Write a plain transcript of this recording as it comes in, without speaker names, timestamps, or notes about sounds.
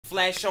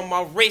Flash on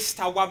my wrist,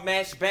 how I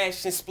mash,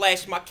 bash, and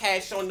splash my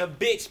cash on the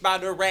bitch by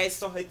the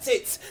rash on her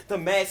tits, the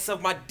mass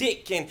of my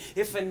dick. And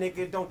if a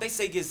nigga don't, they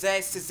say his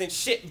ass isn't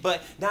shit,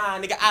 but nah,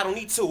 nigga, I don't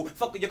need to.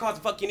 Fuck with your cars,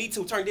 fuck you need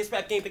to. Turn this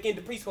rap game back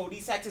into preschool.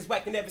 These hacks is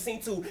whack and never seen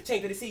to.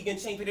 Change for the see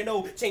and change for the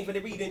know, change for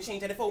the read and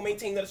change for the foe,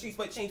 maintain on the streets,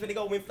 but change for the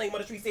go, inflame on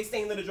the streets, they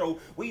stain on the dro.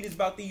 Weed is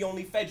about the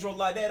only federal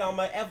law that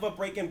I'ma ever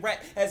break, and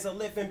rap as a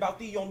living about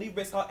the only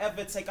risk I'll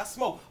ever take. I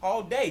smoke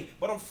all day,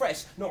 but I'm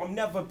fresh, no, I'm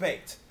never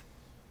baked.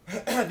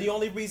 The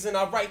only reason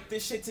I write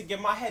this shit to get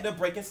my head a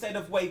break instead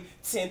of waiting.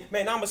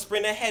 Man, I'ma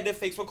sprint ahead of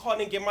fakes,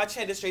 record and get my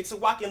cheddar straight so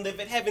I can live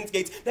at heaven's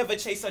gates. Never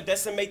chase or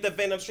decimate the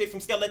venom straight from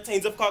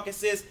skeletons of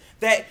carcasses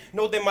that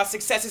know that my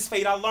success is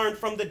fate. I learned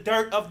from the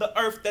dirt of the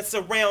earth that's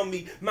around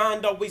me.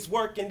 Mind always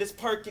working, this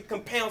perk, it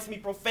compounds me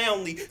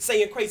profoundly.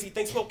 Saying crazy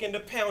things, smoking the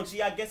pound.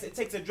 Gee, I guess it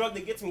takes a drug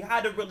that gets me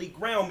high to really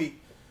ground me.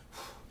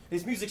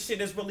 This music shit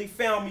has really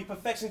found me.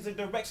 Perfection's the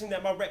direction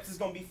that my reps is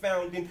gonna be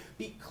found in.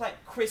 Beat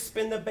clap crisp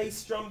and the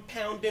bass drum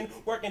pounding.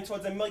 Working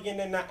towards $1 million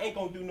and I ain't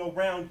gonna do no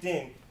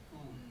rounding.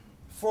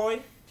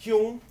 Freud,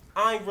 Hume,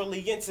 I ain't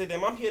really into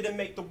them. I'm here to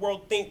make the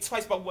world think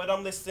twice about what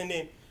I'm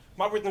listening.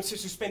 My rhythm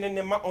tissue spinning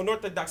in my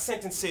unorthodox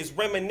sentences.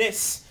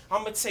 Reminisce.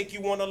 I'ma take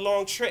you on a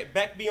long trip.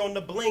 Back beyond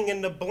the bling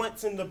and the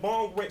blunts and the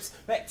bong rips.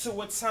 Back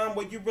to a time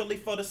where you really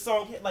felt the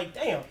song hit like,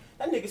 damn,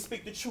 that nigga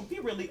speak the truth. He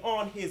really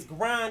on his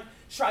grind.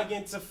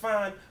 Trying to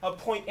find a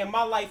point in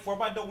my life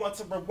where I don't want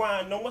to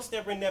rewind. No more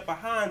staring at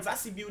behinds. I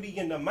see beauty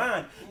in the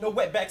mind. No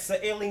wetbacks or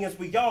aliens.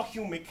 We all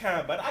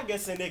humankind. But I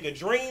guess a nigga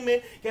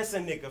dreaming. Guess a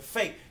nigga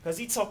fake. Cause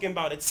he talking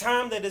about a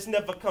time that has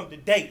never come to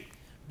date.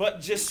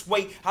 But just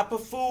wait, I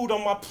put food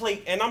on my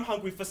plate and I'm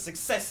hungry for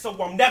success,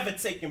 so I'm never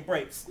taking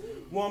breaks.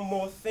 One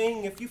more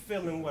thing, if you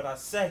feeling what I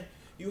say,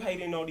 you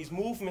hating all these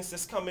movements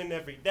that's coming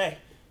every day.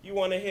 You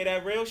wanna hear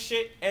that real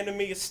shit,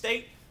 enemy of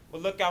state?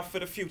 Well, look out for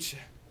the future.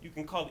 You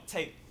can call it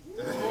Tate.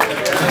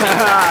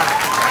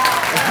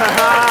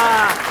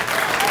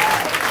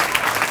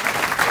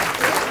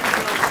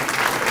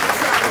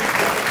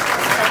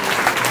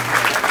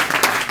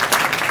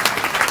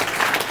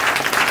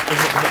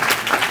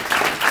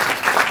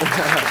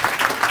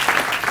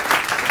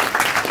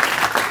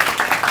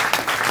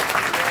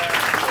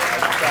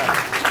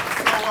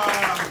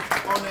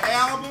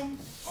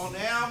 On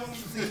the album,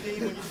 CD,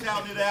 when you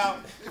shouting it out,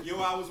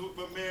 yo, I was with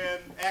my man,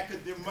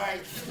 Academic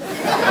Mike.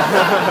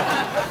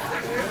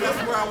 That's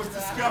where I was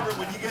discovered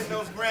when you get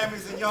those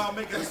Grammys and y'all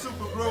making a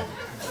super group.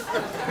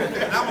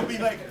 And I'm gonna be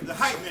like the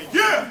hype man,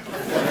 yeah!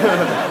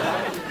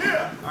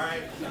 Yeah! All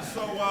right,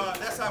 so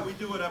that's how we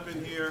do it up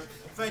in here.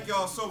 Thank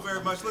y'all so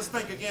very much. Let's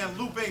thank again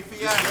Lupe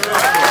Fiasco.